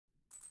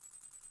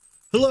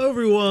Hello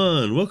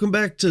everyone, welcome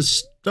back to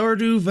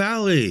Stardew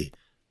Valley.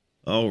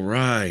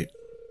 Alright,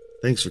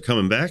 thanks for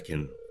coming back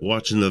and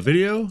watching the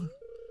video.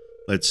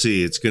 Let's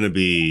see, it's gonna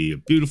be a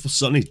beautiful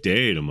sunny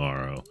day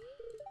tomorrow.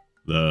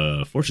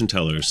 The fortune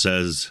teller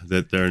says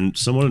that they're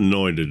somewhat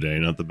annoyed today,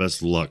 not the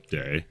best luck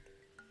day.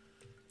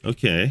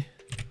 Okay,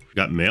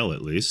 got mail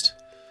at least.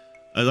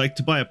 I'd like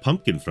to buy a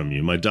pumpkin from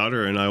you. My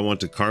daughter and I want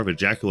to carve a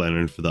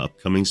jack-o'-lantern for the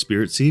upcoming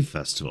Spirit Seed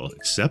Festival.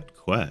 Accept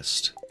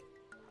quest.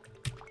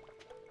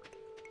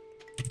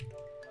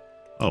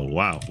 Oh,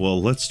 wow.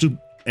 Well, let's do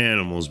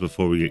animals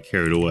before we get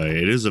carried away.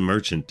 It is a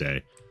merchant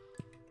day.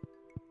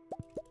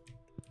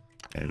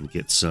 And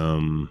get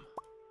some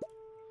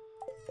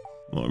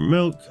more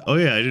milk. Oh,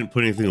 yeah, I didn't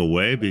put anything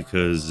away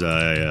because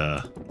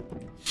I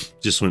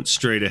just went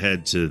straight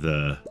ahead to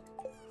the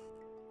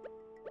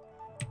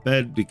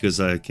bed because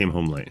I came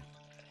home late.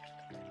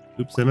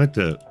 Oops, I meant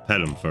to pet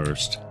him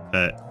first.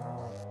 Pet.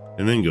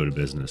 And then go to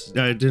business.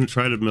 I didn't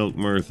try to milk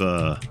Mirth.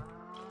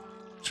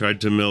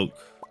 Tried to milk...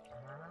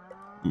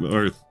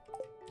 Or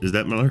is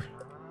that Miller?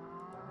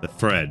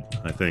 Fred,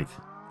 I think.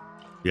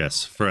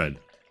 Yes, Fred.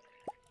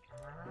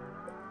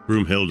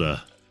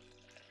 Broomhilda.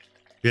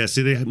 Yeah,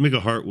 see, they make a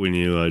heart when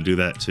you do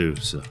that too,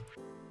 so.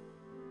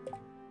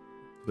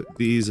 Put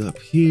these up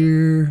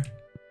here.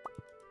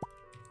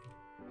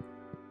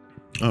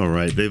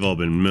 Alright, they've all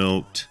been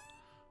milked.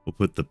 We'll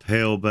put the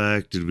pail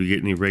back. Did we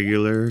get any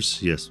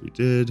regulars? Yes, we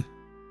did.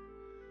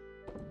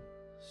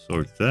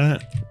 Sort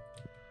that.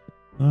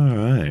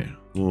 Alright,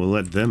 we'll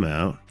let them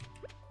out.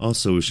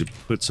 Also, we should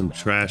put some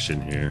trash in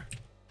here.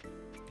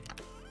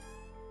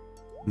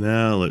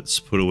 Now let's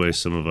put away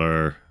some of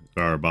our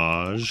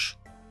garbage.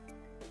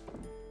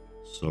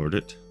 Sort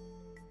it.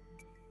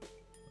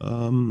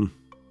 Those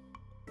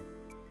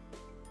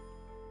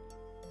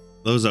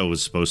I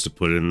was supposed to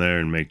put in there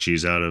and make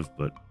cheese out of,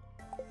 but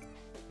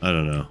I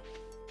don't know.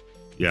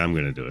 Yeah, I'm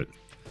gonna do it.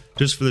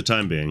 Just for the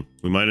time being.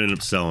 We might end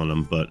up selling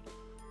them, but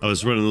I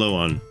was running low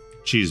on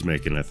cheese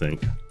making, I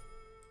think.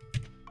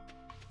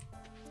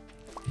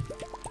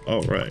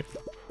 All right.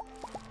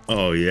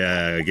 Oh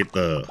yeah, get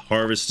the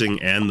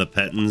harvesting and the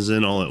pettins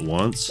in all at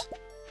once.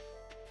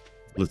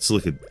 Let's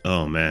look at.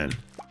 Oh man,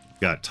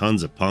 got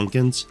tons of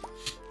pumpkins.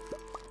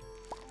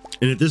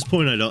 And at this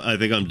point, I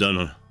think I'm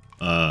done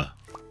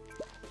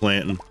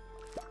planting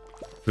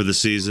for the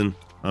season.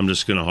 I'm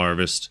just gonna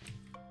harvest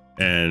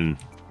and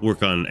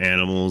work on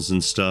animals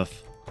and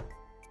stuff.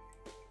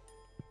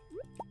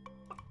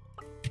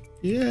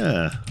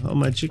 Yeah, all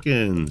my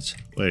chickens.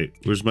 Wait,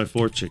 where's my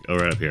 4 chick? Oh,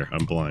 right up here.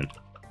 I'm blind.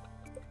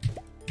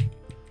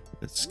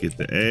 Let's get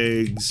the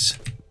eggs.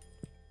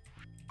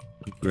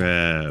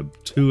 Grab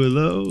 2 of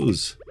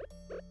those.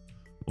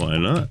 Why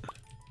not?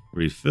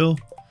 Refill.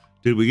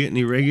 Did we get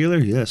any regular?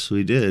 Yes,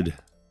 we did.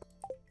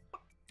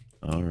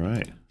 All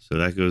right. So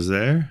that goes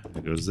there.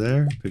 That goes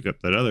there. Pick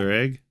up that other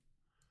egg.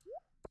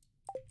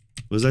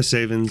 Was I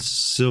saving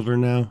silver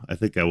now? I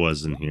think I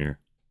was in here.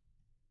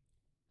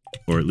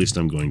 Or at least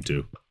I'm going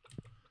to.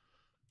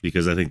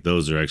 Because I think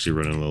those are actually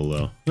running a little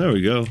low. There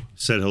we go.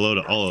 Said hello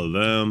to all of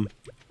them.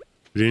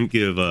 We didn't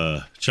give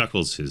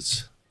Chuckles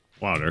his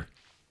water.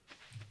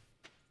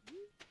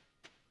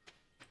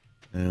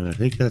 And I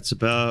think that's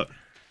about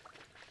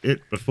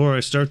it before I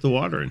start the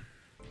watering.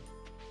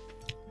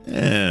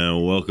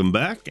 And welcome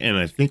back. And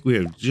I think we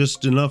have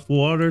just enough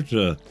water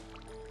to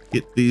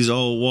get these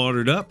all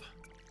watered up.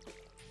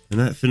 And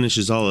that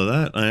finishes all of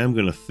that. I am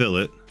going to fill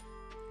it.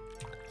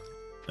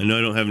 I know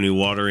I don't have any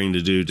watering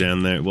to do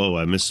down there. Whoa,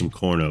 I missed some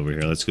corn over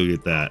here. Let's go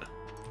get that.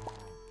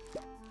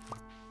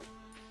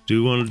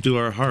 Do want to do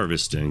our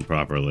harvesting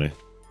properly.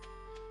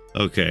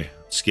 Okay,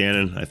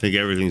 scanning. I think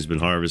everything's been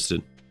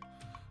harvested.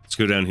 Let's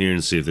go down here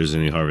and see if there's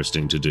any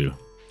harvesting to do.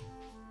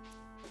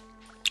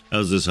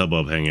 How's this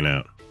hubbub hanging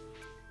out?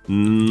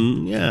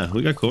 Yeah,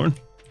 we got corn.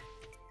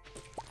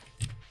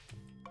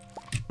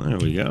 There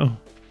we go.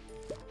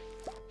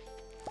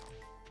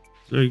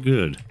 Very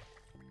good.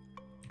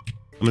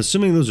 I'm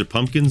assuming those are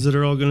pumpkins that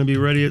are all going to be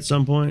ready at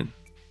some point.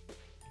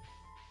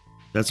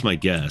 That's my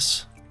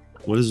guess.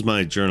 What is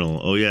my journal?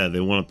 Oh yeah,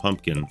 they want a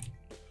pumpkin.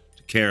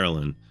 To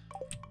Carolyn.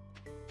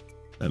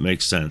 That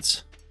makes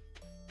sense.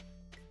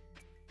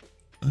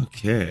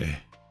 Okay.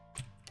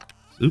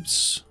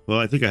 Oops. Well,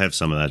 I think I have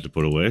some of that to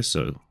put away,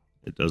 so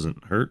it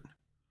doesn't hurt.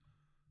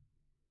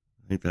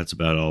 I think that's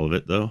about all of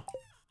it, though.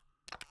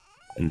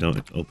 And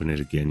don't open it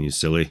again, you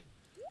silly.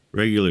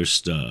 Regular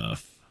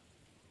stuff.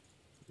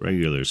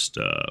 Regular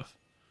stuff.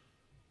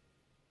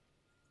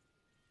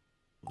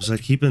 Was I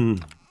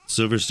keeping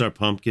Silver Star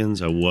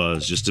pumpkins? I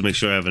was, just to make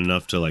sure I have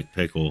enough to like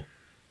pickle.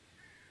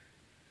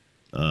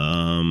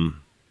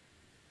 I'm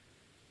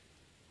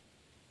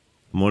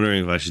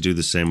wondering if I should do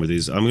the same with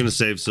these. I'm gonna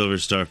save Silver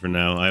Star for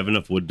now. I have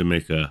enough wood to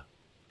make a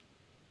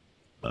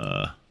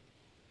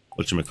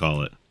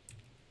whatchamacallit?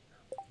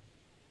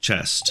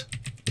 Chest.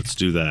 Let's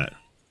do that.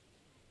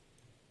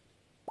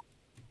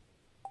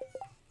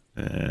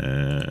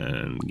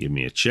 And give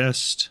me a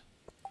chest.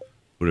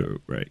 Put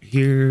it right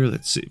here.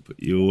 Let's see. Put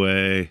you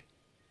away.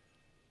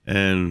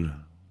 And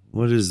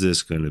what is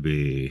this going to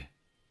be?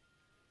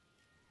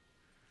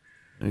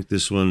 I think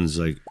this one's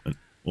like an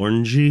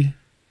orangey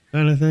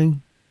kind of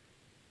thing.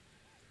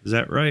 Is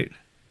that right?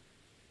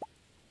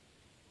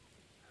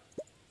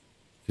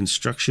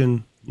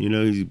 Construction, you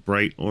know,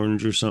 bright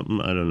orange or something.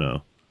 I don't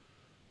know.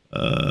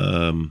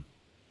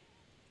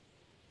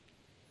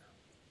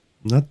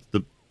 Not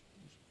the...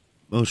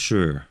 Oh,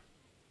 sure.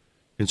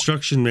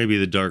 Construction, maybe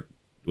the dark...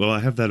 Well, I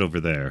have that over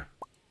there.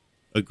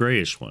 A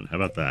grayish one. How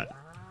about that?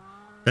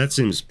 That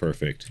seems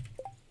perfect.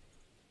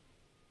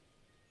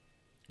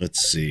 Let's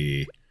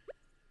see.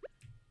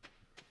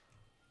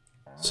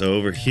 So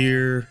over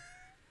here...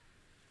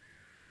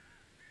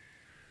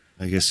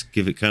 I guess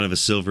give it kind of a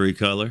silvery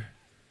color.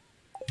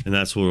 And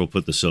that's where we'll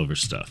put the silver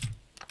stuff.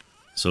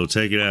 So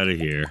take it out of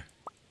here.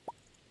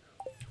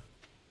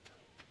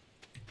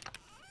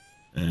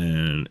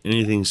 And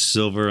anything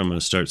silver, I'm going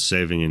to start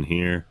saving in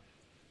here.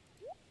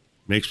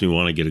 Makes me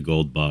want to get a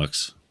gold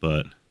box,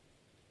 but...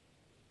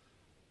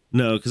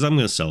 No, because I'm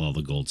going to sell all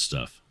the gold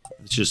stuff.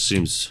 It just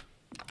seems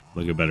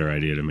like a better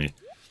idea to me.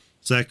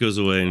 So that goes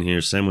away in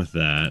here. Same with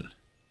that.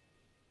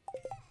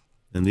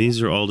 And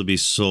these are all to be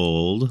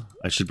sold.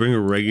 I should bring a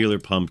regular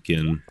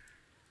pumpkin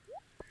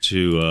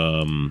to,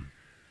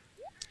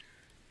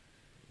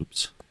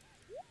 oops.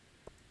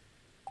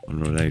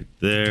 One right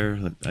there.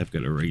 I've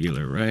got a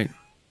regular, right?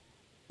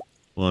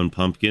 One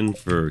pumpkin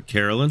for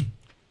Carolyn,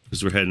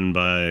 because we're heading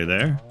by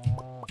there.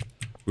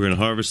 We're going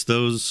to harvest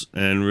those,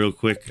 and real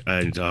quick,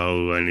 I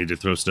need to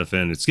throw stuff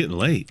in. It's getting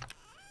late.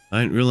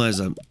 I didn't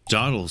realize I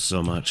dawdle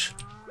so much.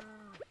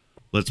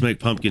 Let's make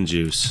pumpkin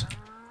juice.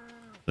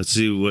 Let's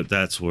see what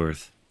that's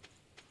worth.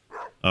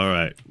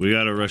 Alright, we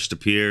gotta rush to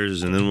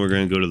Pierre's, and then we're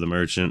gonna go to the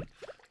merchant.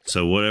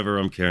 So whatever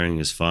I'm carrying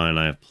is fine.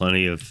 I have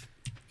plenty of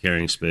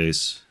carrying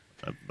space.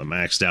 A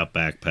maxed out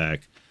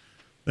backpack.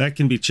 That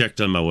can be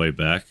checked on my way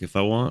back if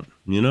I want,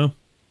 you know?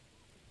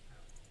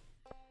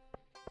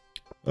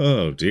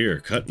 Oh dear,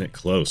 cutting it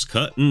close.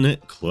 Cutting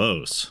it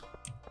close.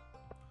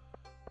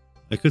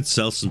 I could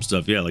sell some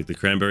stuff, yeah, like the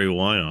cranberry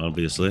wine,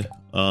 obviously.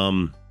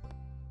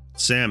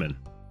 Salmon.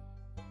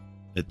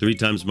 At 3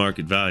 times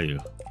market value.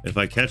 If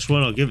I catch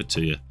one, I'll give it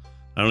to you.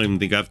 I don't even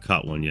think I've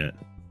caught one yet.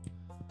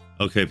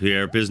 Okay,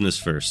 Pierre, business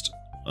first.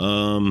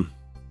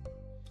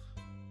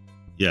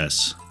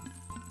 Yes.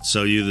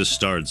 Sell you the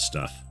starred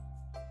stuff.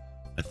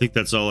 I think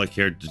that's all I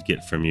cared to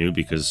get from you,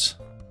 because...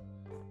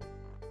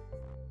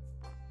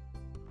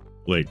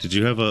 Wait, did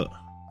you have a...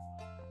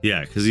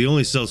 Yeah, because he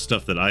only sells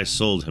stuff that I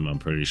sold him, I'm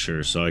pretty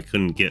sure, so I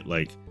couldn't get,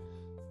 like,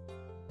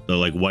 the,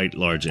 like, white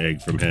large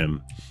egg from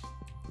him.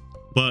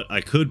 But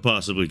I could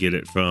possibly get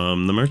it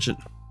from the merchant.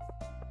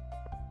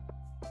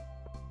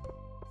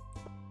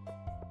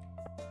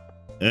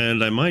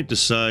 And I might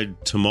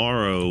decide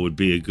tomorrow would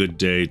be a good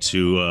day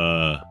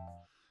to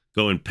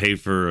go and pay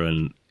for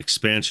an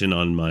expansion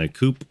on my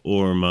coop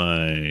or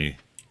my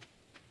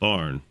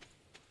barn.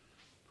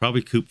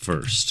 Probably coop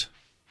first,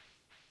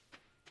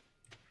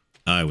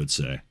 I would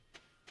say.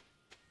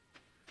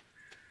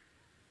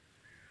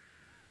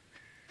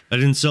 I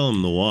didn't sell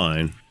him the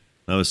wine.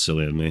 That was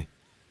silly of me.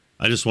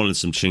 I just wanted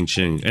some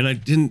ching-ching. And I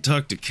didn't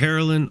talk to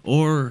Carolyn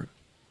or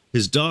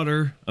his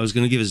daughter. I was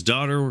going to give his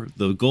daughter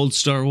the gold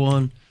star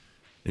one.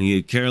 And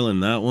give Carolyn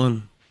that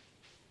one.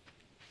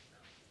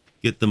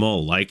 Get them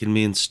all liking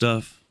me and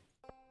stuff.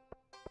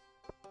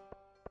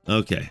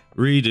 Okay,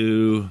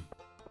 redo.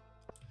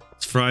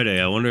 It's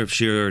Friday. I wonder if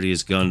she already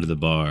has gone to the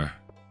bar.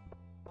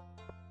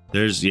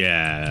 There's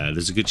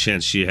a good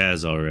chance she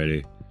has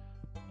already.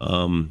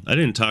 I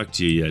didn't talk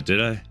to you yet,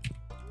 did I?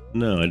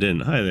 No, I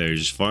didn't. Hi there,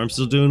 is your farm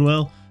still doing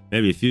well?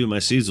 Maybe a few of my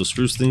seeds will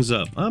spruce things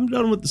up. I'm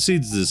done with the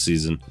seeds this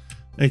season.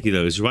 Thank you,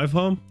 though. Is your wife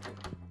home?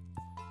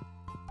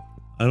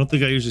 I don't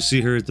think I usually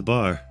see her at the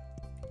bar.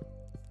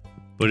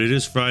 But it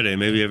is Friday.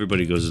 Maybe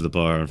everybody goes to the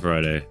bar on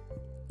Friday.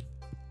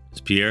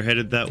 Is Pierre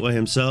headed that way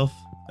himself?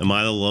 Am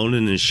I alone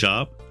in his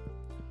shop?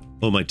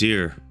 Oh, my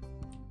dear.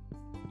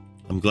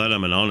 I'm glad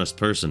I'm an honest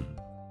person.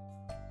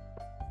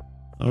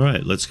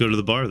 Alright, let's go to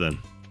the bar then.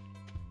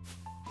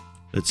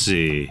 Let's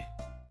see.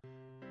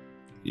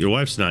 Your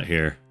wife's not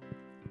here.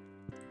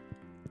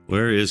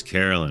 Where is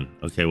Carolyn?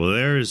 Okay, well,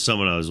 there is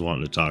someone I was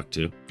wanting to talk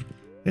to.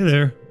 Hey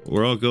there.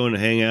 We're all going to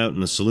hang out in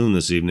the saloon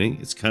this evening.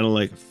 It's kind of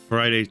like a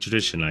Friday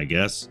tradition, I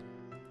guess.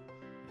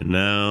 And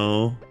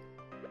now...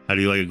 How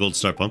do you like a gold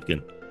star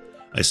pumpkin?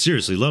 I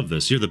seriously love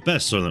this. You're the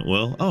best,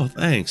 SoylentWill. Oh,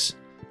 thanks.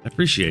 I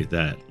appreciate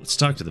that. Let's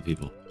talk to the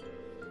people.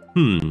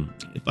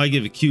 If I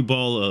give a cue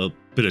ball a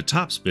bit of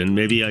topspin,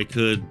 maybe I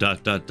could... ...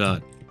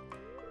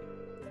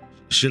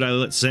 Should I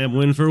let Sam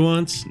win for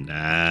once?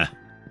 Nah.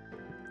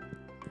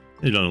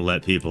 They don't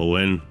let people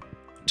win.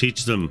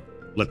 Teach them.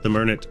 Let them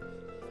earn it.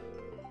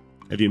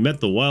 Have you met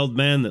the wild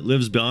man that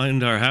lives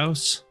behind our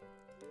house?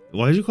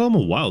 Why did you call him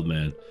a wild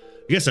man?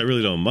 I guess I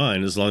really don't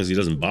mind, as long as he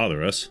doesn't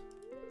bother us.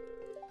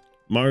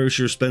 Maru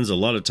sure spends a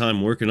lot of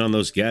time working on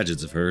those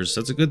gadgets of hers.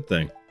 That's a good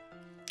thing.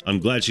 I'm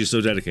glad she's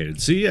so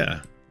dedicated. See,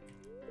 yeah.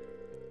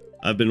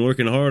 I've been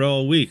working hard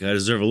all week. I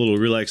deserve a little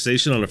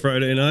relaxation on a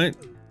Friday night.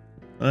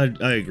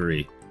 I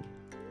agree.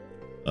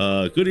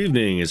 Good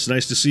evening. It's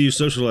nice to see you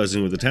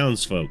socializing with the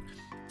townsfolk.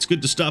 It's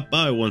good to stop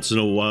by once in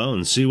a while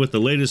and see what the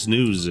latest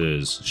news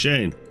is.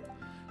 Shane,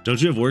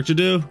 don't you have work to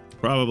do?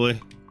 Probably.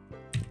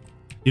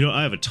 You know,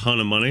 I have a ton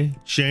of money,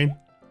 Shane.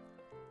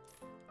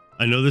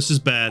 I know this is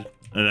bad,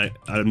 and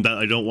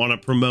I don't want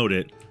to promote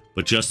it,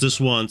 but just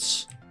this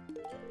once.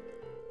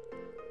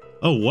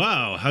 Oh,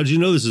 wow. How'd you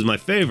know this is my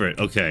favorite?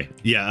 Okay.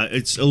 Yeah,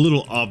 it's a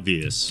little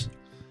obvious.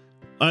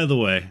 Either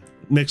way,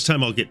 next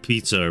time I'll get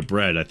pizza or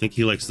bread. I think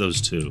he likes those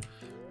too.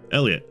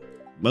 Elliot,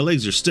 my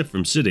legs are stiff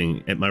from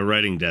sitting at my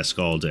writing desk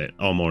all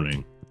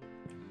morning.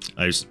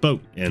 I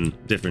spoke in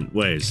different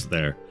ways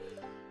there.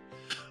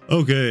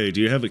 Okay,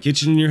 do you have a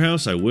kitchen in your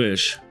house? I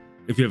wish.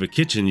 If you have a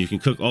kitchen, you can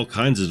cook all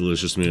kinds of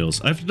delicious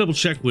meals. I have to double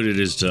check what it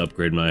is to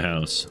upgrade my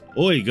house.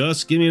 Oi,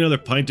 Gus, give me another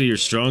pint of your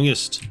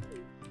strongest.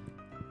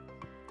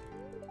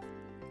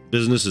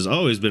 Business has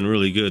always been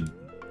really good.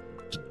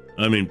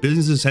 I mean,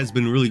 business has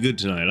been really good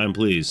tonight. I'm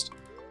pleased.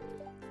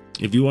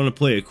 If you want to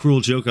play a cruel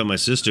joke on my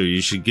sister,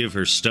 you should give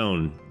her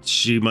stone.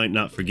 She might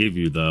not forgive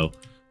you, though.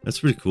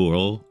 That's pretty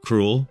cool.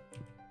 Cruel.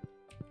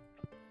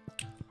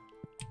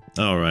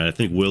 Alright, I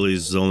think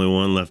Willie's the only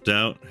one left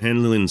out.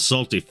 Handling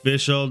salty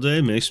fish all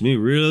day makes me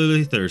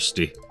really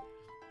thirsty.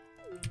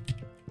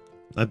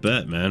 I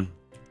bet, man.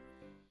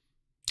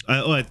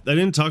 I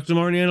didn't talk to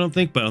Marnie, I don't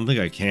think, but I don't think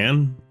I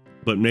can.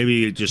 But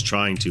maybe just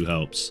trying to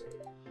helps.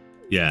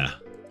 Yeah.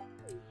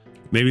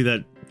 Maybe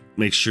that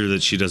makes sure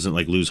that she doesn't,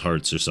 like, lose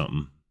hearts or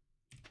something.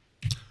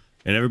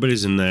 And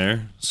everybody's in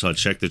there, so I'll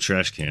check the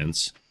trash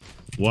cans.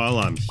 While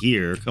I'm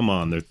here, come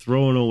on, they're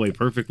throwing away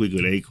perfectly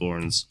good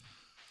acorns.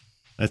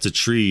 That's a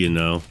tree, you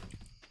know.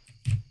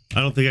 I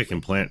don't think I can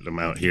plant them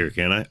out here,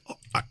 can I?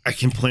 Oh, I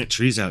can plant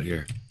trees out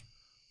here.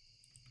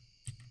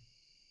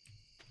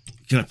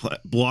 Can I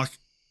block?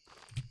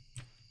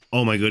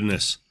 Oh my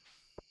goodness.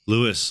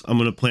 Lewis, I'm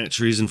going to plant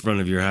trees in front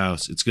of your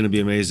house. It's going to be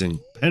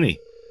amazing. Penny,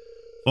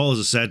 fall is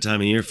a sad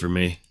time of year for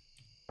me.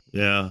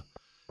 Yeah.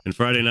 And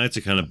Friday nights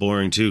are kind of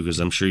boring too, because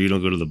I'm sure you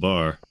don't go to the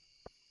bar.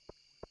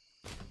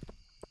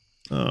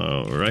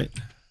 Alright.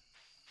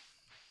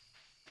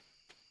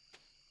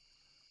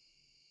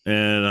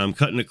 And I'm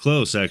cutting it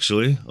close,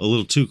 actually. A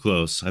little too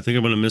close. I think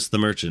I'm going to miss the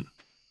merchant.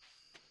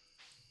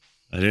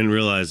 I didn't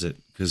realize it,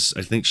 because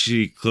I think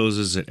she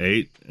closes at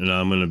 8, and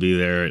I'm going to be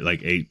there at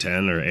like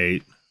 8:10 or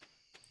 8.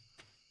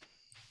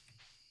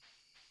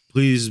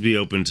 Please be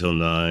open till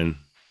 9.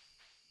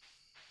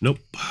 Nope.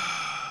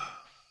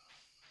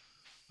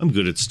 I'm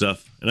good at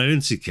stuff, and I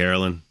didn't see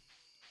Carolyn.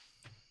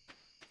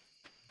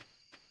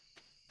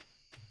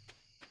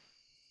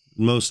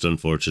 Most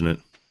unfortunate.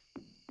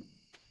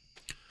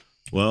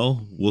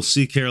 Well, we'll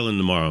see Carolyn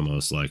tomorrow,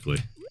 most likely.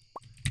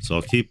 So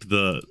I'll keep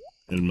the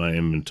in my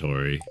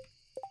inventory.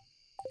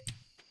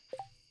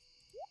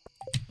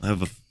 I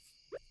have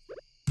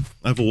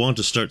a want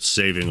to start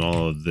saving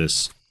all of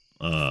this,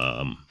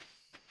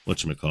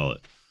 whatchamacallit,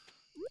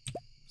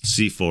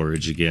 sea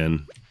forage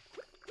again.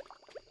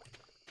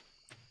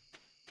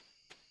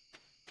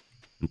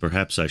 And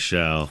perhaps I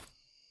shall.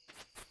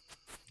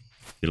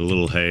 Get a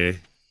little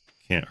hay.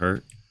 Can't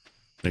hurt.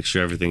 Make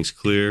sure everything's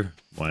clear.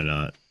 Why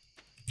not?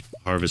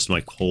 Harvest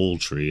my coal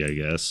tree, I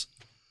guess.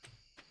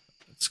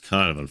 It's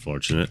kind of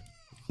unfortunate.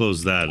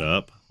 Close that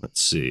up.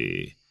 Let's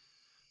see.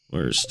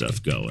 Where's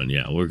stuff going?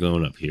 Yeah, we're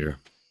going up here.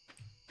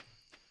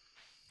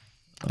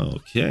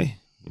 Okay.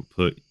 We'll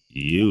put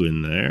you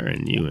in there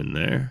and you in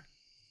there.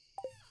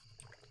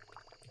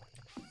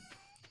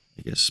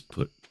 I guess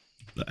put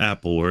the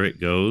apple where it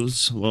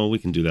goes. Well, we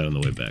can do that on the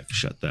way back.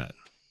 Shut that.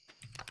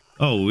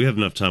 Oh, we have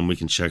enough time. We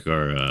can check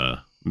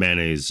our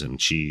mayonnaise and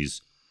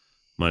cheese.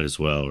 Might as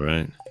well,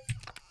 right?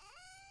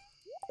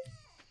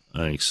 I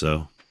think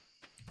so.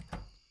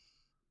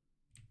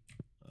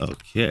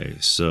 Okay,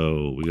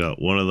 so we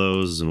got one of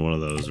those and one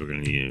of those we're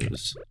going to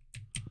use.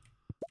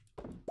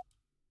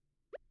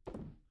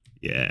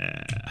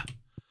 Yeah.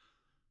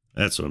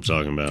 That's what I'm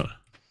talking about.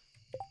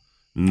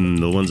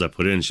 The ones I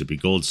put in should be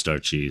Gold Star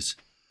cheese.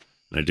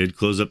 And I did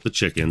close up the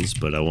chickens,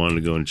 but I wanted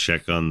to go and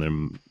check on their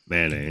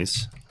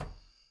mayonnaise.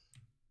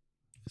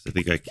 I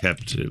think I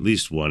kept at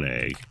least one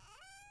egg.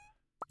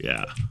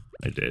 Yeah,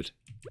 I did.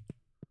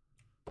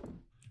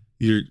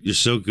 You're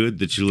so good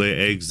that you lay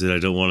eggs that I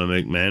don't want to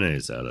make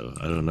mayonnaise out of.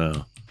 I don't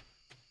know.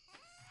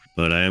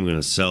 But I am going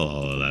to sell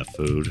all of that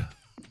food.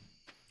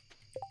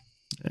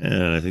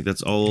 And I think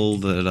that's all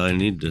that I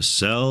need to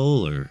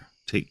sell or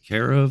take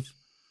care of.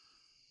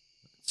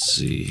 Let's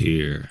see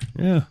here.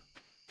 Yeah.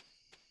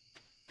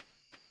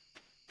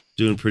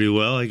 Doing pretty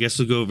well. I guess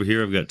we'll go over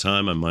here. I've got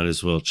time. I might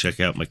as well check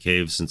out my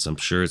cave since I'm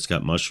sure it's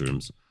got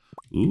mushrooms.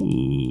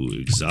 Ooh,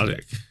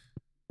 exotic.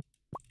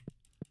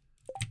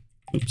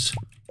 Oops.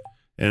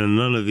 And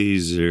none of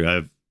these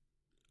have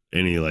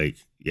any, like,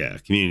 yeah,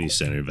 community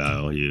center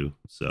value.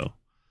 So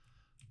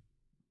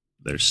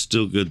they're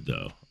still good,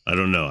 though. I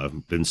don't know.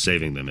 I've been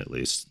saving them, at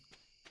least.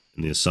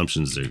 And the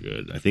assumptions they're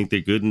good. I think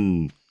they're good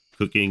in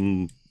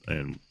cooking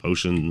and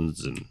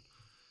potions and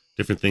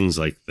different things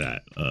like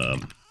that.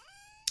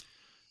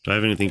 Do I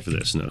have anything for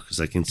this? No,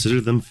 because I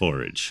consider them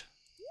forage.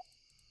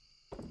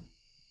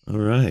 All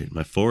right.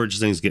 My forage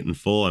thing's getting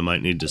full. I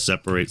might need to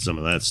separate some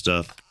of that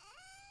stuff.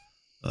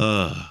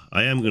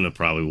 I am gonna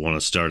probably want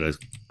to start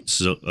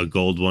a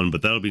gold one,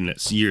 but that'll be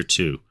next year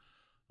too.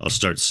 I'll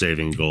start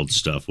saving gold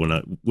stuff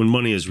when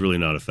money is really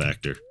not a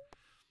factor.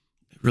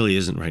 It really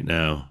isn't right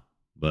now,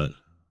 but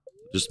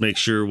just make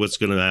sure what's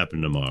gonna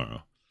happen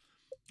tomorrow.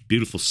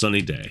 Beautiful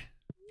sunny day.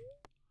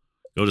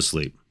 Go to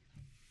sleep.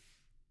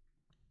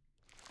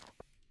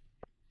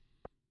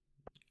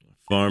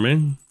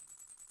 Farming.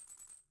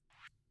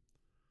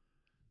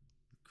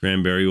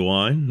 Cranberry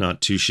wine,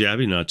 not too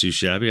shabby, not too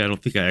shabby. I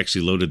don't think I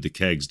actually loaded the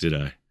kegs, did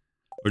I?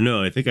 Or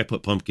no, I think I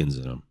put pumpkins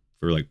in them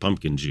for like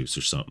pumpkin juice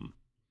or something.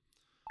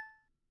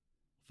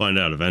 Find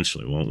out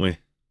eventually, won't we?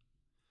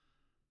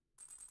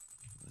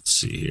 Let's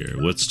see here.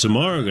 What's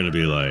tomorrow going to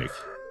be like?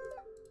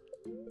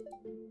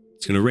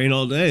 It's going to rain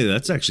all day.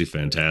 That's actually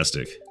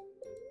fantastic.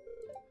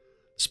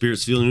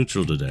 Spirits feel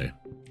neutral today.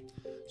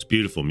 It's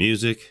beautiful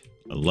music.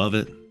 I love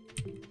it.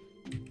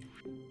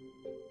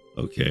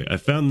 Okay, I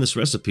found this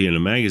recipe in a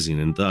magazine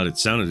and thought it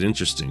sounded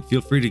interesting.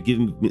 Feel free to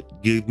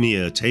give me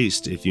a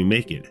taste if you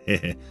make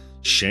it.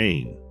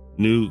 Shane,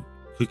 new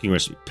cooking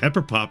recipe.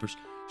 Pepper poppers.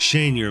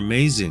 Shane, you're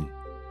amazing.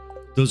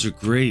 Those are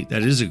great.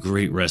 That is a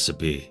great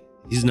recipe.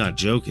 He's not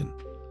joking.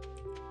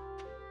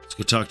 Let's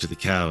go talk to the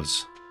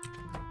cows.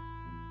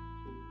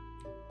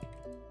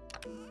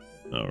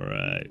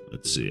 Alright,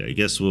 let's see. I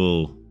guess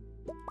we'll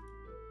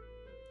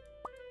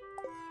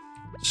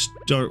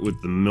start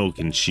with the milk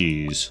and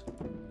cheese.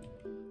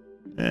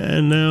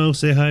 And now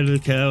say hi to the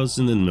cows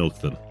and then milk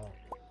them.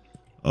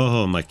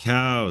 Oh, my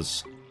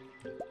cows.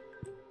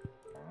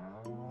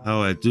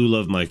 How I do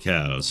love my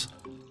cows.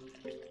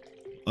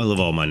 I love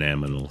all my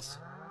animals.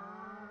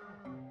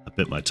 I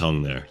bit my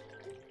tongue there.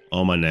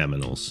 All my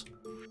animals.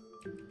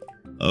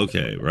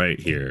 Okay, right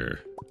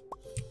here.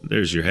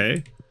 There's your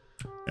hay.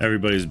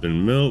 Everybody's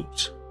been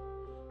milked.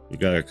 We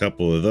got a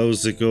couple of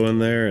those that go in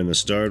there, and the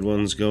starred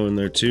ones go in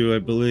there too, I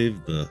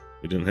believe.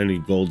 We didn't have any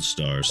gold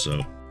stars,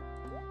 so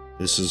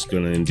this is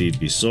gonna indeed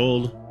be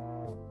sold.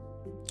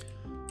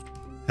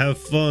 Have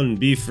fun,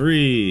 be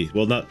free.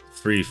 Well, not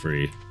free.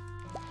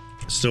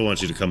 I still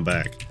want you to come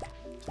back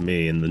to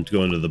me and then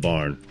go into the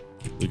barn.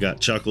 We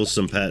got Chuckles,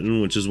 some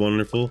patting, which is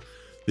wonderful.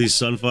 These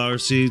sunflower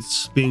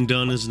seeds being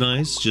done is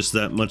nice. Just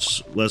that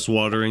much less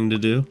watering to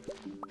do.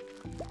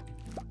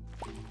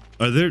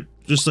 Are there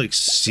just like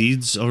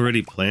seeds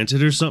already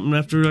planted or something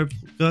after I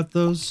got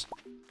those?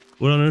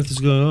 What on earth is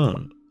going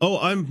on? Oh,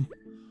 I'm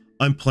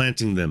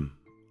planting them.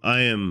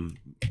 I am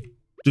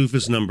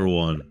doofus number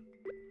one.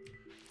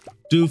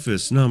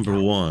 Doofus number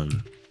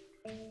one.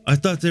 I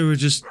thought they were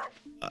just...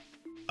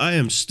 I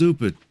am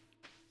stupid.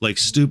 Like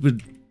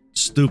stupid.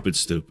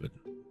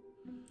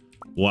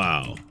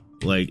 Wow.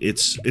 Like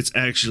it's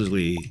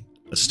actually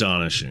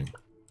astonishing.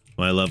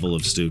 My level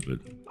of stupid.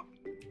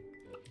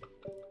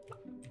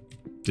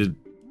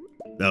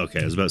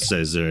 Okay, I was about to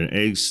say, is there an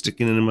egg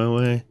sticking in my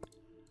way?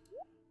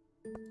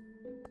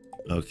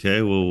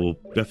 Okay, well, we'll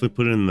definitely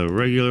put in the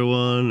regular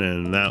one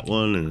and that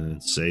one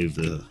and save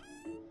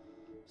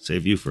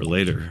you for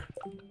later.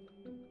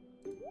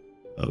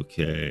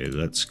 Okay,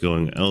 that's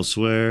going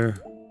elsewhere,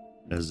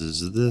 as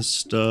is this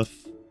stuff.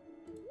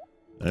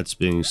 That's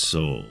being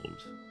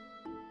sold.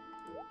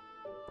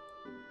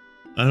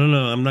 I don't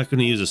know, I'm not going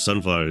to use a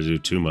sunflower to do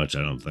too much,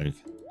 I don't think.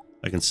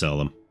 I can sell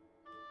them.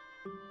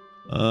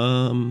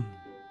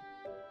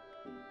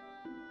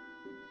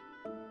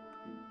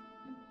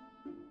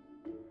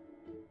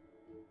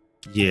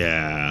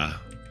 Yeah.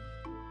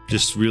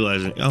 Just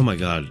realizing, oh my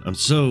god, I'm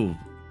so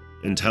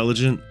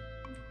intelligent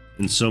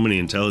in so many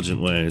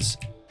intelligent ways.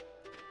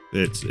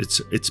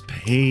 It's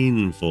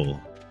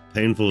painful.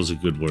 Painful is a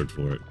good word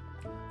for it.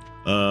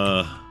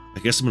 I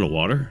guess I'm gonna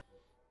water.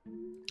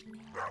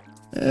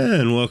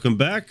 And welcome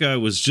back. I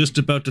was just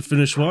about to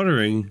finish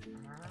watering.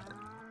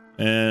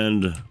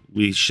 And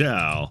we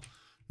shall.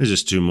 There's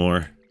just two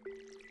more.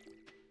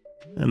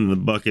 And the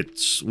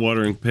bucket's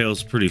watering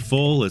pail's pretty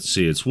full. Let's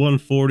see, it's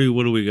 140.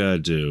 What do we gotta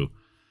do?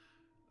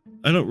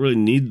 I don't really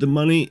need the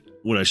money.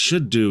 What I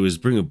should do is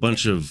bring a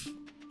bunch of...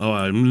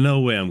 Oh, no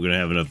way I'm gonna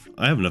have enough.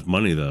 I have enough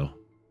money, though.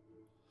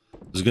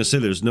 I was gonna say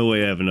there's no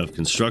way I have enough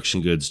construction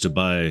goods to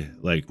buy,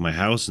 like, my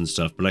house and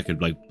stuff, but I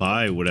could, like,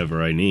 buy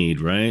whatever I need,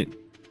 right?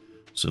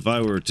 So if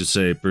I were to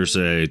say, per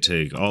se,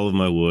 take all of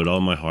my wood, all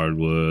my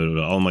hardwood,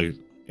 all my...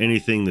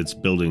 anything that's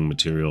building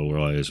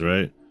material-wise,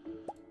 right?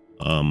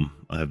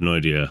 I have no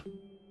idea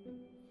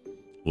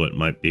what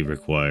might be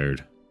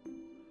required.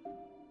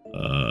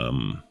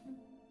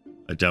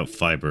 I doubt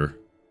fiber.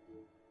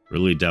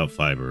 Really doubt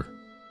fiber.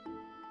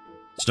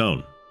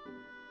 Stone.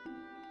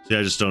 See,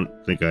 I just don't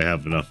think I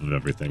have enough of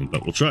everything,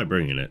 but we'll try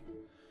bringing it.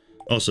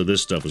 Also,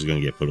 this stuff is going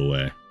to get put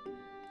away.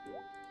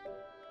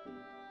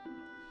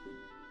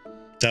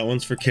 That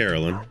one's for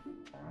Carolyn.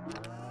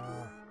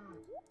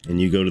 And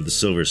you go to the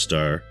Silver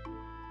Star.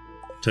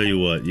 Tell you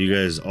what, you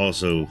guys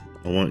also...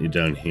 I want you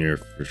down here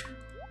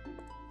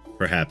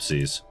for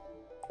hapsies.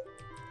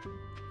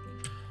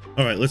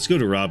 Alright, let's go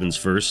to Robin's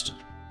first.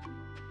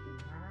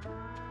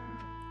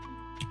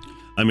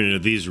 I mean, are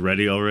these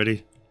ready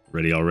already?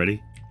 Ready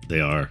already? They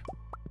are.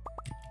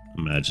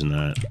 Imagine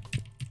that.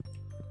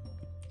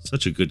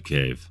 Such a good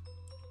cave.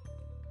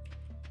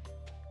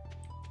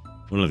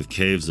 One of the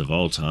caves of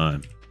all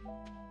time.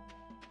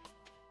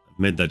 I've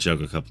made that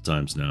joke a couple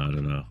times now. I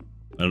don't know.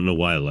 I don't know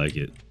why I like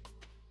it.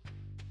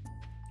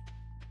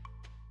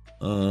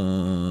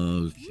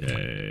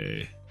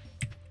 Okay.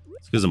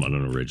 It's because I'm on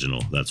an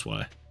original. That's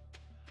why.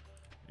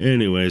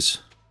 Anyways.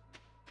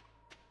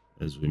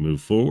 As we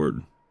move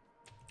forward.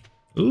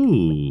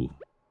 Ooh.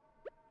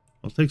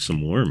 I'll take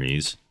some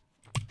wormies.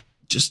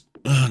 Just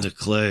the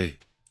clay.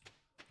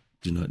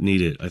 Do not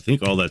need it. I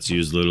think all that's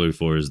used literally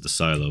for is the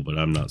silo, but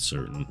I'm not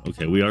certain.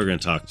 Okay, we are going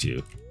to talk to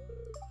you.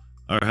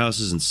 Our house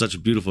is in such a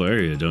beautiful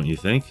area, don't you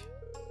think?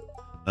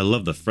 I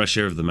love the fresh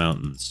air of the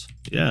mountains.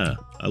 Yeah,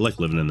 I like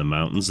living in the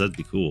mountains. That'd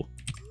be cool.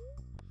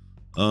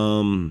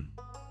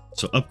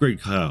 So upgrade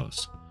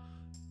house.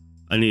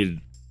 I need,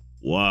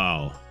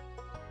 wow,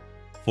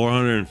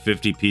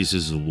 450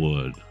 pieces of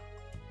wood.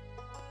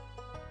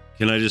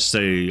 Can I just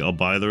say I'll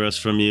buy the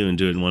rest from you and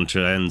do it in one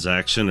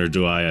transaction, or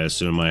do I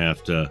assume I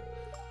have to?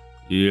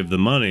 You have the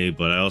money,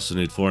 but I also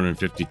need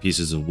 450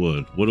 pieces of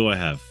wood. What do I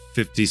have?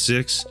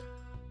 56?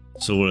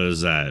 So what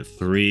is that?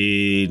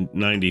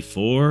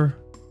 394?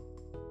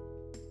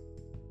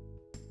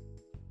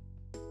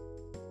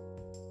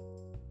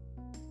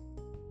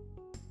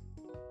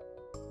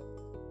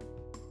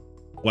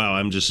 Wow,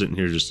 I'm just sitting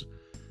here just...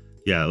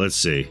 Yeah, let's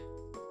see.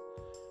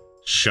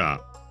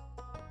 Shop.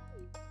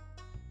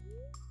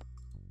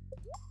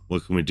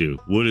 What can we do?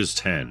 Wood is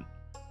 10.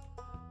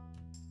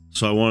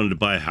 So I wanted to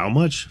buy how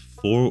much?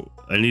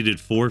 I needed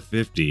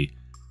 450.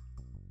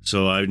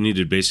 So I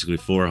needed basically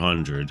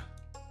 400.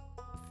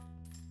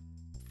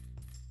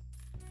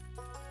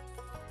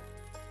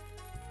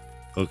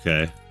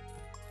 Okay.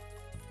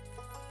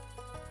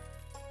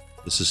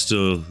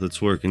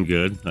 That's working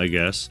good, I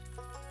guess.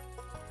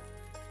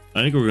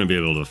 I think we're going to be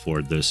able to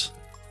afford this.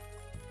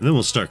 And then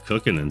we'll start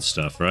cooking and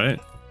stuff, right?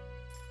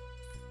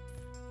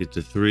 Get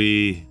to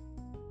 3...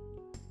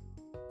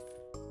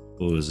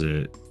 What was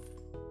it?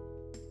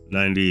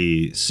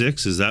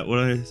 96? Is that what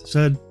I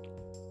said?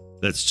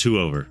 That's 2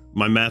 over.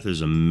 My math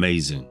is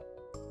amazing.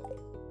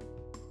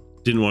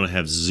 Didn't want to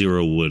have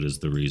 0 wood as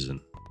the reason.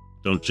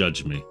 Don't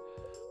judge me.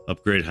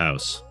 Upgrade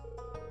house.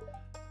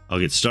 I'll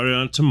get started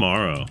on it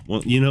tomorrow.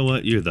 Well, you know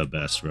what? You're the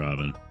best,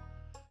 Robin.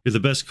 You're the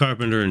best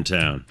carpenter in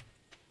town.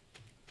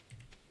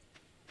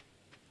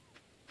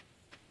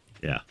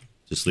 Yeah,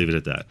 just leave it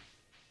at that.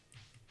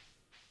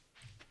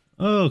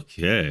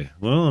 Okay,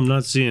 well, I'm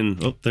not seeing...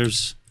 Oh,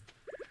 there's...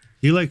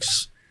 He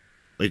likes...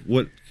 Like,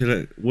 what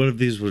of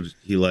these would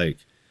he like?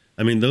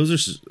 I mean, those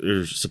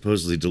are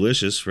supposedly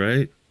delicious,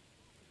 right?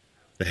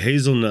 The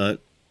hazelnut.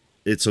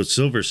 It's a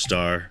silver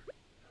star.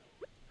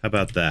 How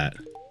about that?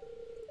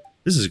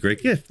 This is a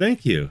great gift,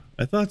 thank you.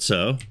 I thought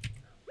so.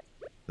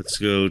 Let's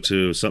go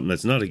to something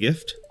that's not a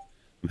gift.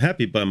 I'm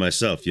happy by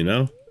myself, you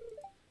know?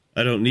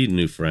 I don't need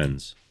new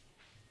friends.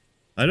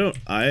 I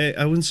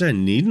wouldn't say I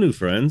need new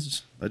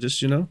friends. I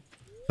just, you know,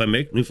 if I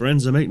make new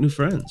friends, I make new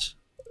friends.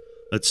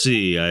 Let's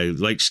see, I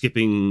like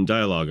skipping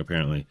dialogue,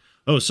 apparently.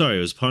 Oh, sorry, I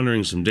was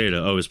pondering some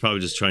data. Oh, I was probably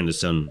just trying to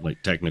sound,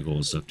 like, technical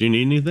and stuff. Do you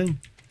need anything?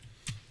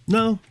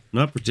 No,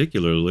 not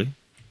particularly.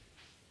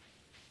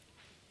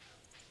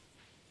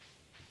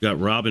 Got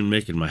Robin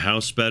making my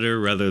house better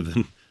rather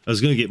than... I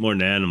was going to get more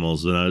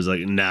animals, but I was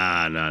like,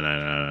 nah,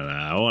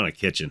 I want a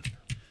kitchen.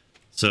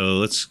 So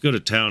let's go to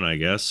town, I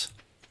guess.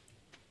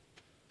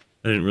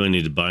 I didn't really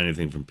need to buy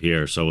anything from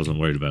Pierre, so I wasn't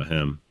worried about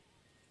him.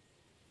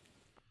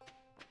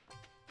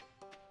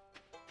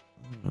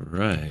 All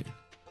right.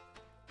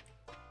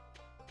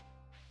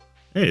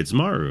 Hey, it's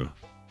Maru.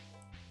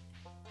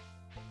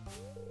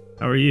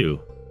 How are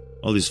you?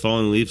 All these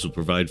fallen leaves will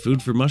provide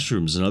food for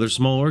mushrooms and other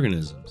small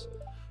organisms.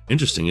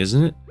 Interesting,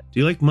 isn't it? Do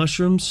you like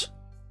mushrooms?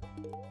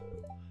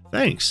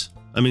 Thanks.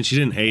 I mean, she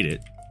didn't hate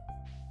it.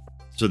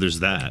 So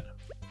there's that.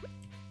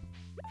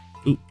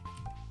 Ooh.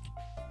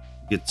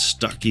 Get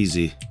stuck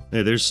easy.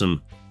 Hey, there's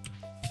some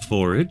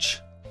forage.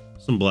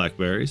 Some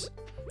blackberries.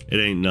 It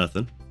ain't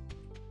nothing.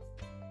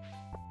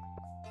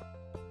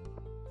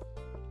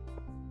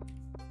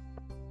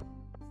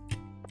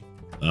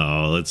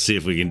 Oh, let's see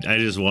if we can... I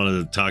just wanted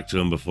to talk to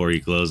him before he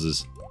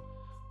closes.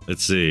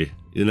 Let's see.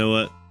 You know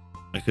what?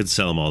 I could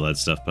sell him all that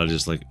stuff, but I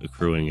just like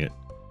accruing it.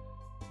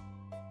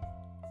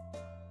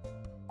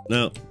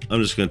 No,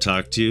 I'm just going to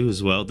talk to you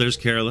as well. There's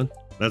Carolyn.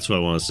 That's what I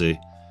want to see.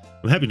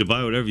 I'm happy to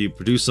buy whatever you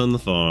produce on the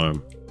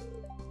farm.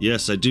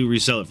 Yes, I do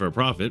resell it for a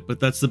profit, but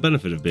that's the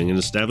benefit of being an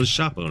established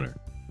shop owner.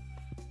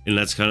 And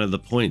that's kind of the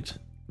point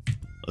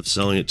of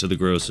selling it to the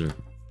grocer.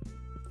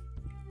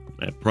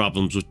 I have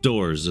problems with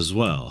doors as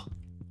well.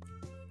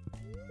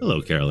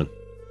 Hello, Carolyn.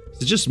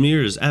 Is it just me,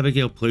 or does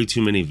Abigail play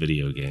too many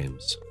video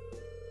games?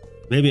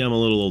 Maybe I'm a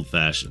little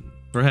old-fashioned.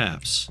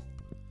 Perhaps.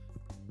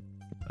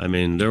 I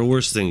mean, there are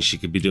worse things she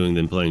could be doing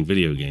than playing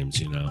video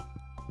games, you know.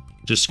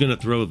 Just gonna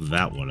throw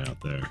that one out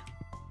there.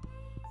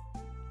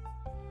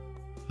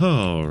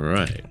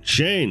 Alright.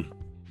 Shane,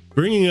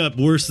 bringing up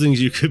worse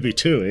things you could be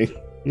doing.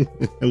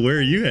 Where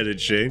are you headed,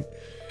 Shane?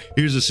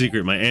 Here's a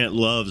secret. My aunt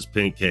loves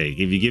pink cake.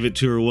 If you give it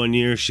to her 1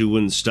 year, she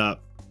wouldn't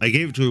stop I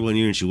gave it to her one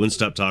year and she wouldn't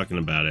stop talking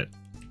about it.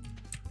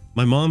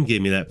 My mom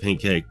gave me that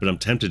pink cake, but I'm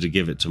tempted to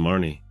give it to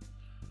Marnie.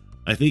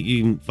 I think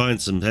you can find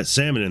some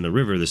salmon in the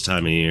river this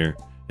time of year.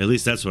 At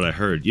least that's what I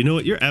heard. You know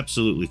what? You're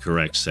absolutely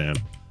correct, Sam.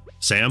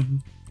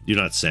 Sam? You're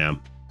not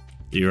Sam.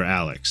 You're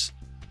Alex.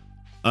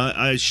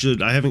 I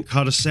haven't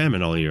caught a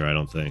salmon all year, I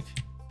don't think.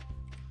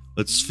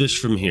 Let's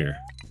fish from here.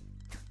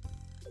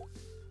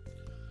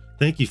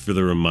 Thank you for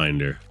the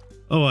reminder.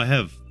 Oh, I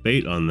have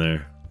bait on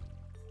there.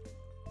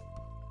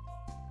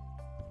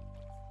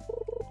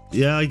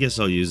 Yeah, I guess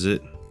I'll use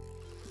it.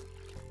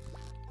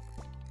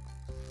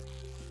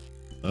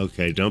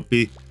 Okay, don't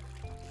be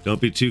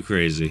too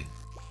crazy.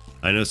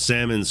 I know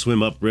salmon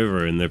swim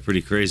upriver and they're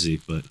pretty crazy,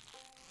 but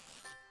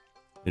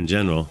in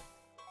general.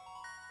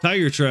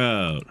 Tiger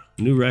trout!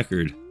 New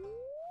record.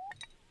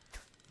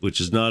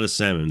 Which is not a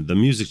salmon. The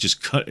music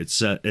just cut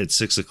at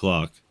 6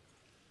 o'clock.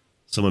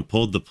 Someone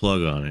pulled the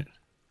plug on it.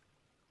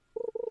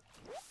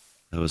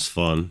 That was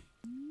fun.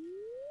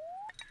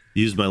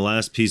 Used my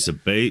last piece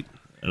of bait,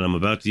 and I'm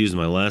about to use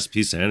my last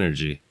piece of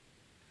energy.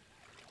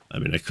 I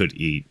mean, I could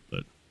eat,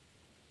 but...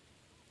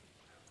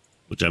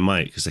 which I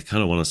might, because I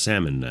kind of want a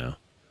salmon now.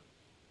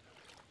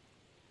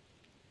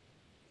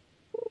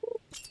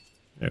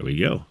 There we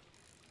go.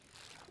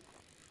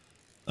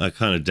 I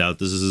kind of doubt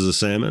this is a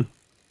salmon.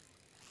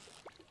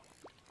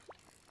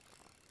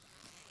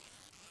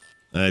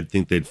 I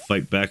think they'd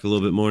fight back a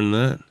little bit more than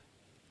that.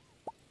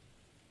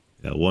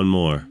 Got one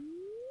more.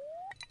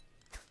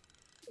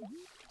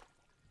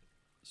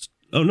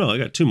 Oh no, I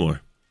got 2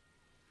 more.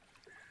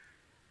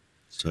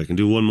 So I can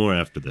do 1 more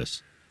after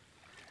this.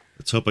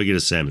 Let's hope I get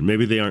a salmon.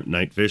 Maybe they aren't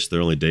night fish,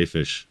 they're only day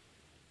fish.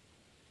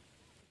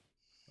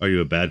 Are you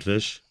a bad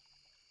fish?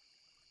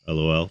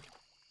 LOL.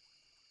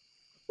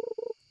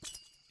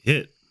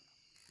 Hit.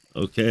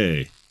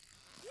 Okay.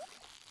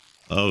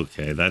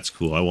 Okay, that's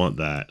cool. I want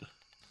that.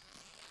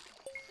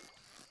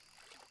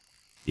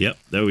 Yep,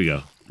 there we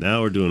go.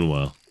 Now we're doing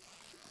well.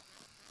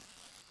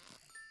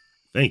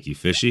 Thank you,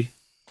 fishy.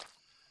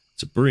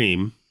 It's a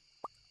bream.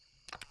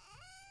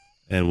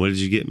 And what did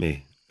you get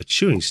me? A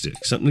chewing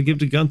stick. Something to give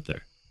to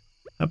Gunther.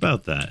 How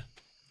about that?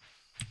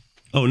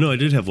 Oh, no, I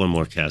did have 1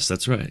 more cast.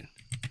 That's right.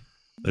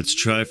 Let's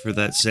try for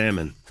that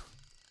salmon.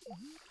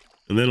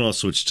 And then I'll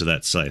switch to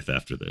that scythe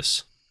after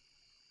this.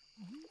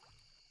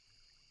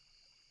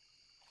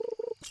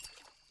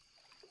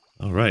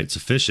 Alright, it's a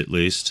fish at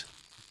least.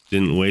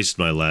 Didn't waste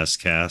my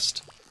last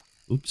cast.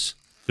 Oops.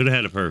 Could have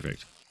had a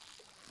perfect.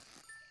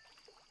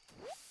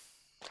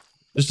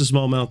 Just a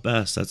smallmouth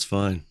bass, that's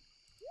fine.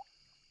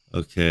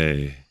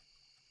 Okay.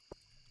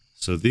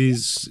 So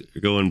these are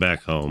going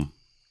back home.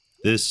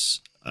 This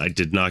I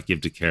did not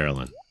give to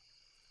Carolyn.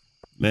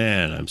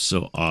 Man, I'm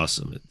so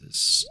awesome at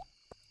this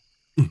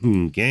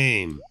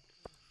game.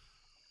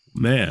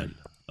 Man,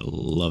 I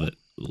love it.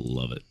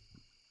 Love it.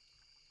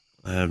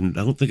 I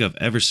don't think I've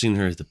ever seen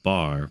her at the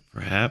bar.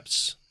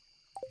 Perhaps.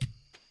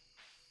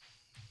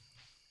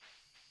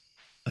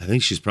 I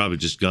think she's probably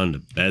just gone to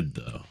bed,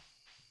 though.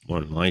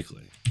 More than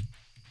likely.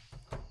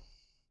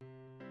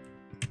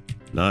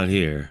 Not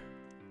here.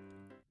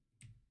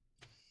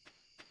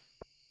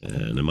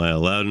 And am I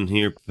allowed in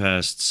here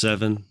past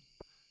 7?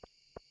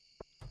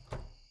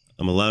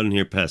 I'm allowed in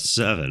here past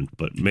 7,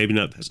 but maybe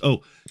not past...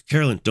 Oh,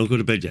 Carolyn, don't go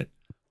to bed yet.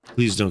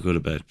 Please don't go to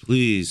bed.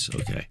 Please.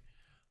 Okay.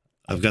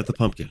 I've got the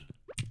pumpkin.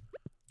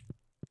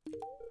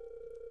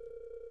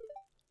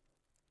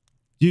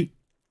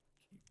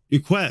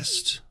 Your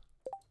quest.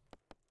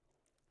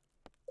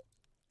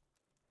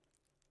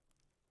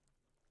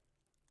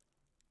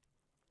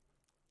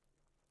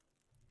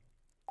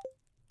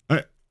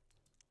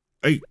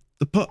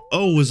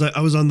 Oh, I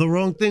was on the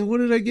wrong thing. What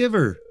did I give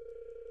her?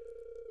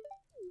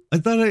 I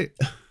thought I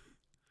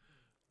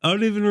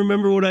don't even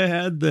remember what I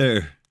had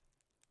there.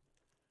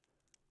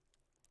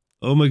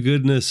 Oh my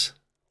goodness.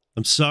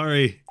 I'm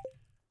sorry.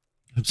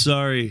 I'm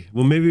sorry.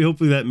 Well, maybe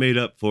hopefully that made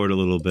up for it a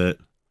little bit.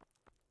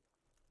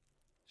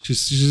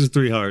 She's a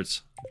 3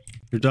 hearts.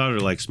 Her daughter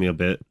likes me a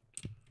bit.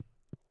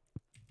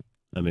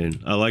 I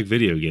mean, I like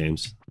video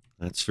games.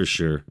 That's for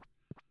sure.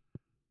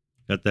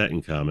 Got that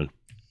in common.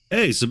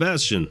 Hey,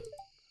 Sebastian.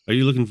 Are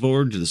you looking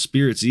forward to the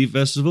Spirits Eve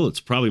Festival? It's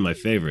probably my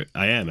favorite.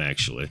 I am,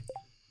 actually.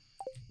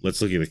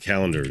 Let's look at the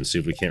calendar and see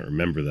if we can't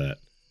remember that.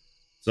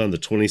 It's on the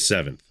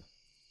 27th.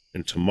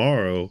 And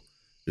tomorrow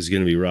is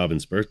going to be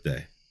Robin's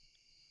birthday.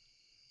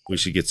 We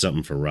should get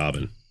something for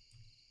Robin,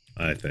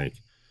 I think.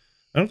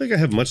 I don't think I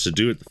have much to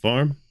do at the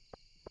farm.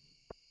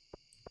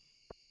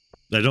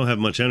 I don't have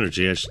much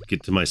energy. I should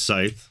get to my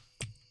scythe.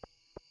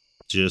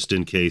 Just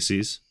in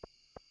cases.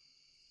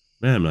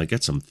 Man, I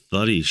got some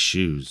thuddy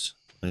shoes.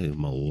 I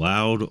am a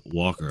loud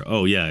walker.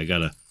 Oh, yeah, I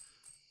gotta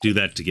do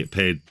that to get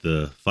paid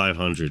the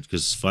 500,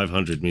 because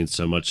 500 means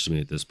so much to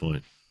me at this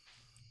point.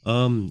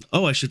 Oh,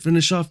 I should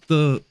finish off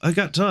the... I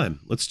got time.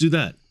 Let's do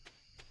that.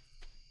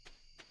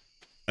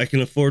 I can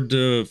afford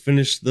to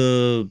finish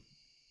the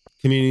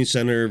community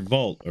center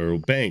vault, or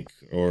bank,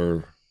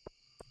 or...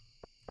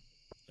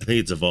 I think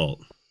it's a vault.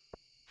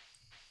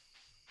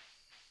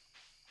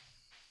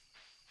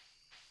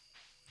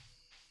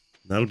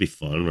 That'll be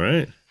fun,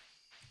 right?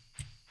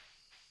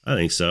 I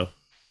think so.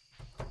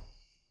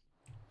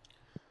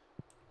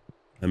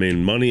 I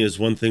mean, money is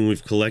one thing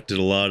we've collected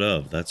a lot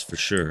of, that's for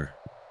sure.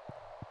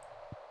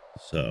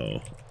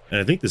 So, and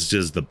I think this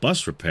is the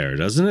bus repair,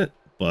 doesn't it?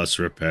 Bus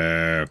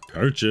repair,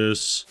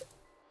 purchase.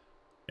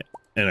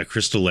 And a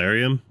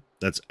crystallarium?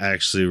 That's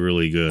actually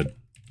really good.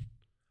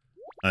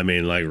 I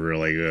mean, like,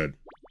 really good.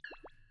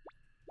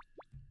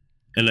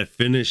 And I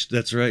finished,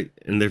 that's right.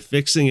 And they're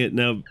fixing it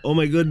now. Oh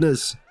my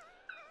goodness.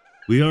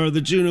 We are the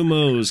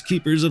Junimos,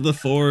 keepers of the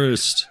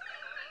forest.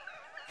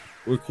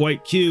 We're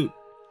quite cute.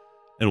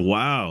 And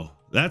wow,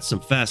 that's some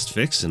fast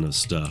fixing of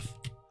stuff.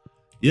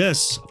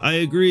 Yes, I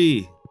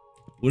agree.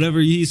 Whatever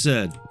he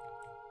said.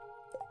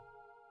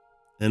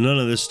 And none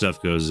of this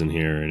stuff goes in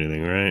here or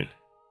anything, right?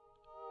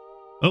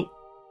 Oh.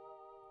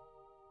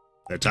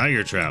 A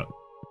tiger trout.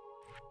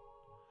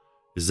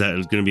 Is that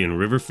going to be in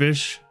river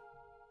fish?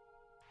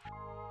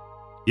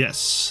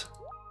 Yes.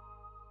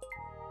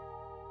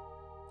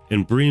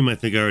 And bream, I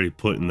think I already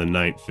put in the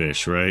night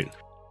fish, right?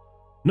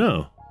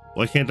 No.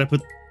 Why can't I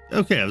put...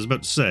 Okay, I was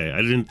about to say. I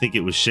didn't think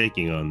it was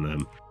shaking on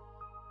them.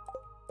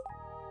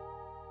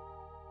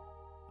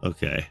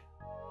 Okay.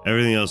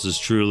 Everything else is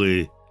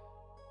truly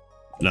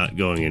not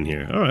going in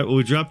here. All right, well,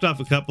 we dropped off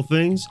a couple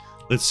things.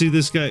 Let's see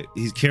this guy.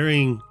 He's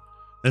carrying...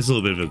 That's a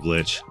little bit of a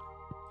glitch.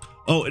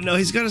 Oh, no,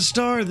 he's got a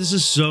star. This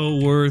is so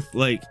worth,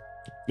 like,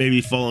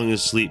 maybe falling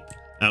asleep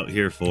out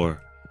here for.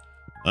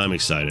 I'm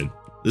excited.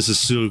 This is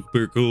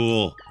super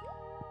cool.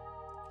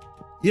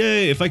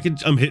 Yay, if I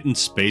could... I'm hitting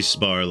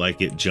spacebar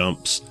like it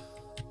jumps.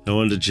 I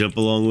wanted to jump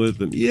along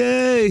with him.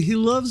 Yay, he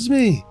loves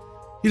me.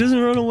 He doesn't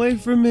run away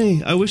from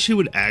me. I wish he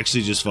would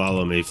actually just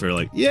follow me for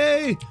like,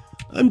 yay,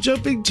 I'm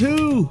jumping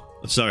too.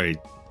 Sorry,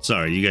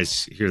 you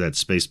guys hear that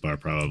spacebar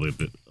probably,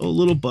 but oh,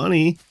 little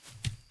bunny.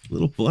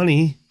 Little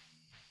bunny.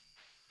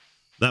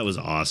 That was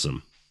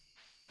awesome.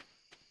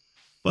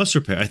 Bus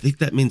repair. I think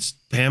that means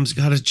Pam's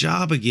got a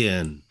job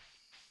again.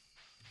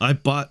 I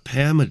bought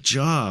Pam a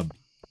job.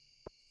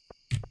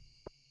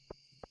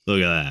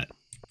 Look at that.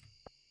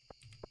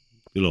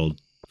 Good old,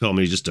 call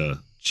me just a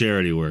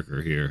charity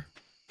worker here.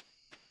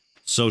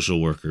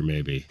 Social worker,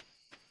 maybe.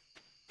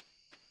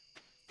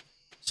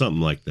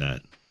 Something like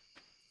that.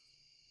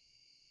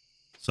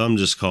 Some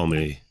just call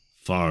me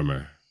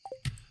farmer.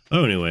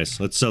 Oh, anyways,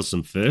 let's sell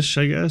some fish,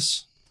 I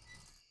guess.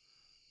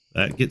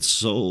 That gets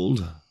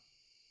sold.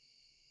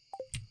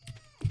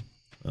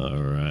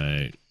 All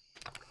right.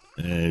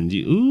 And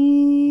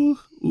you,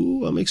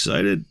 ooh, I'm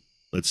excited.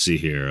 Let's see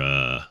here.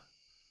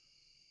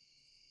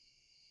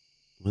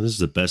 What is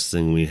the best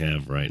thing we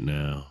have right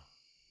now?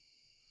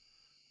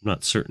 I'm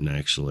not certain,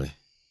 actually.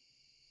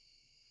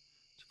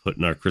 To put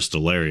in our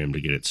crystallarium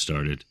to get it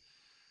started.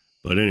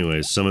 But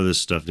anyways, some of this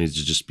stuff needs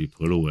to just be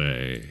put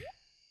away.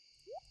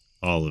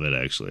 All of it,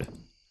 actually.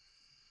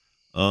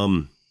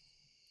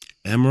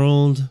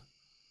 Emerald.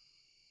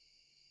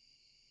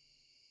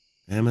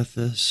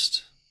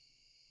 Amethyst.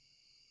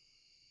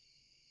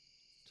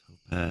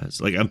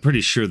 Topaz. Like, I'm pretty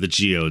sure the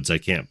geodes I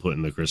can't put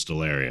in the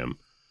crystallarium.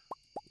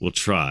 We'll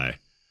try.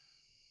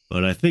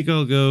 But I think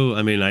I'll go...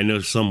 I mean, I know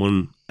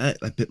someone... I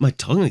bit my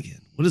tongue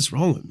again. What is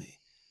wrong with me?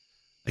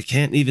 I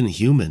can't even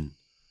human.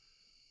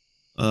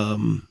 I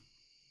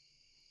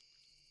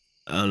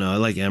don't know. I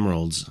like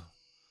emeralds.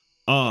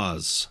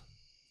 Oz.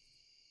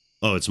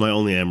 Oh, it's my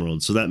only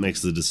emerald, so that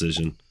makes the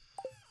decision.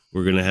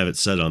 We're going to have it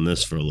set on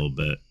this for a little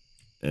bit.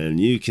 And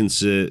you can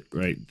sit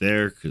right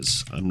there,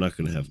 because I'm not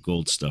going to have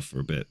gold stuff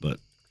for a bit. But,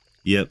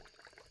 yep,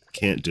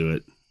 can't do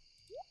it.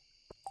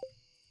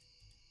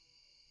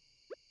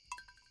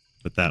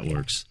 But that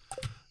works.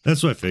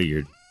 That's what I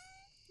figured.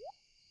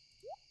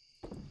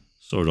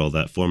 Sort all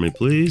that for me,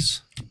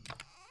 please.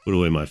 Put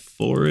away my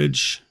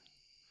forage.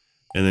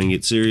 And then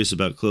get serious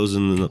about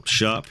closing the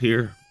shop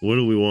here. What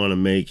do we want to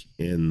make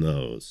in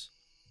those?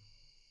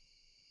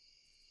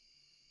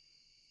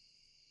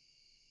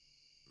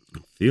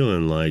 I'm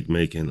feeling like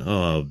making...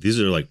 Oh, these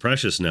are like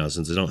precious now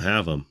since I don't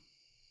have them.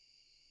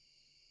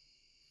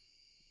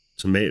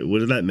 What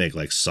did that make?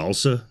 Like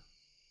salsa?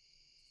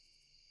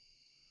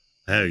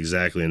 I have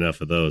exactly enough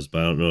of those,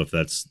 but I don't know if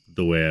that's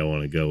the way I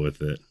want to go with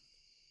it.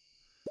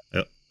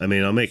 I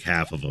mean, I'll make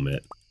half of them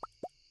it.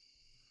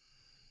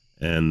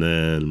 And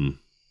then...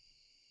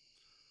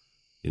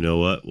 You know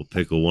what? We'll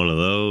pickle one of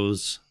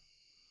those.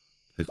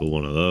 Pickle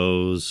one of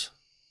those.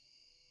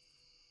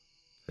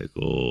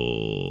 Pickle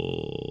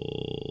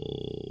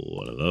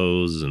one of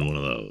those and one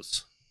of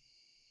those.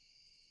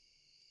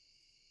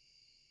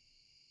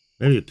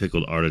 Maybe a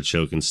pickled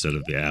artichoke instead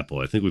of the apple.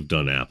 I think we've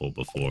done apple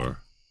before.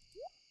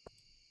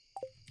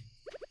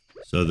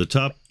 So the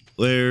top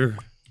layer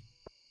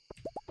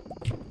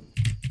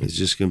is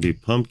just going to be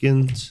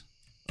pumpkins.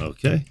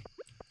 Okay.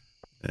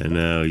 And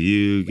now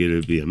you get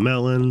to be a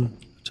melon.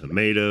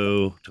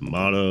 Tomato,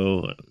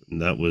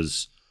 and that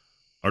was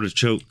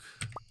artichoke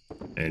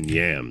and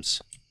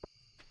yams.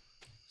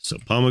 So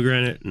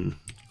pomegranate, and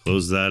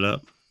close that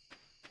up.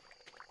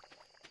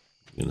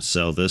 I'm gonna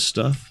sell this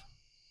stuff.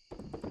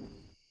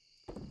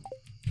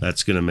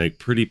 That's gonna make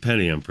pretty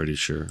penny, I'm pretty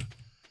sure.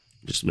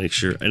 I'm Just make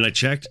sure. And I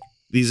checked.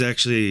 These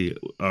actually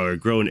are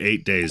grow in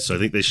 8 days, so I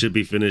think they should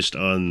be finished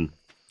on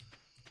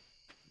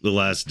the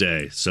last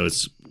day. So it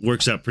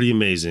works out pretty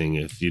amazing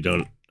if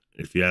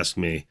you ask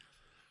me.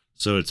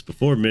 So it's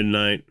before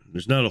midnight.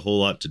 There's not a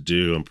whole lot to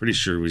do. I'm pretty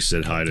sure we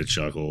said hi to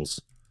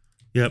Chuckles.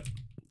 Yep.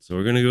 So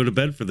we're going to go to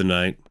bed for the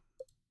night.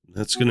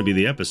 That's going to be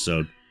the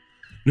episode.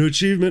 New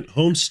achievement,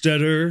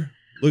 Homesteader.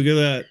 Look at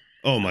that.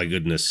 Oh my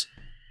goodness.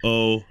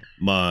 Oh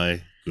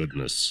my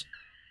goodness.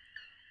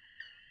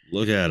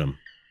 Look at him.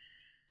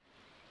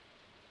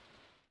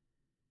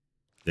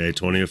 Day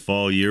 20 of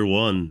fall, year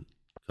 1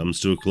 comes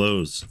to a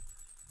close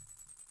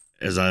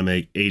as I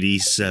make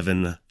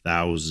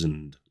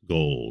 87,000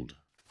 gold.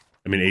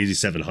 I mean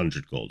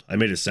 8,700 gold. I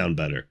made it sound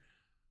better.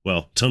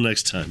 Well, till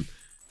next time,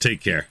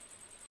 take care.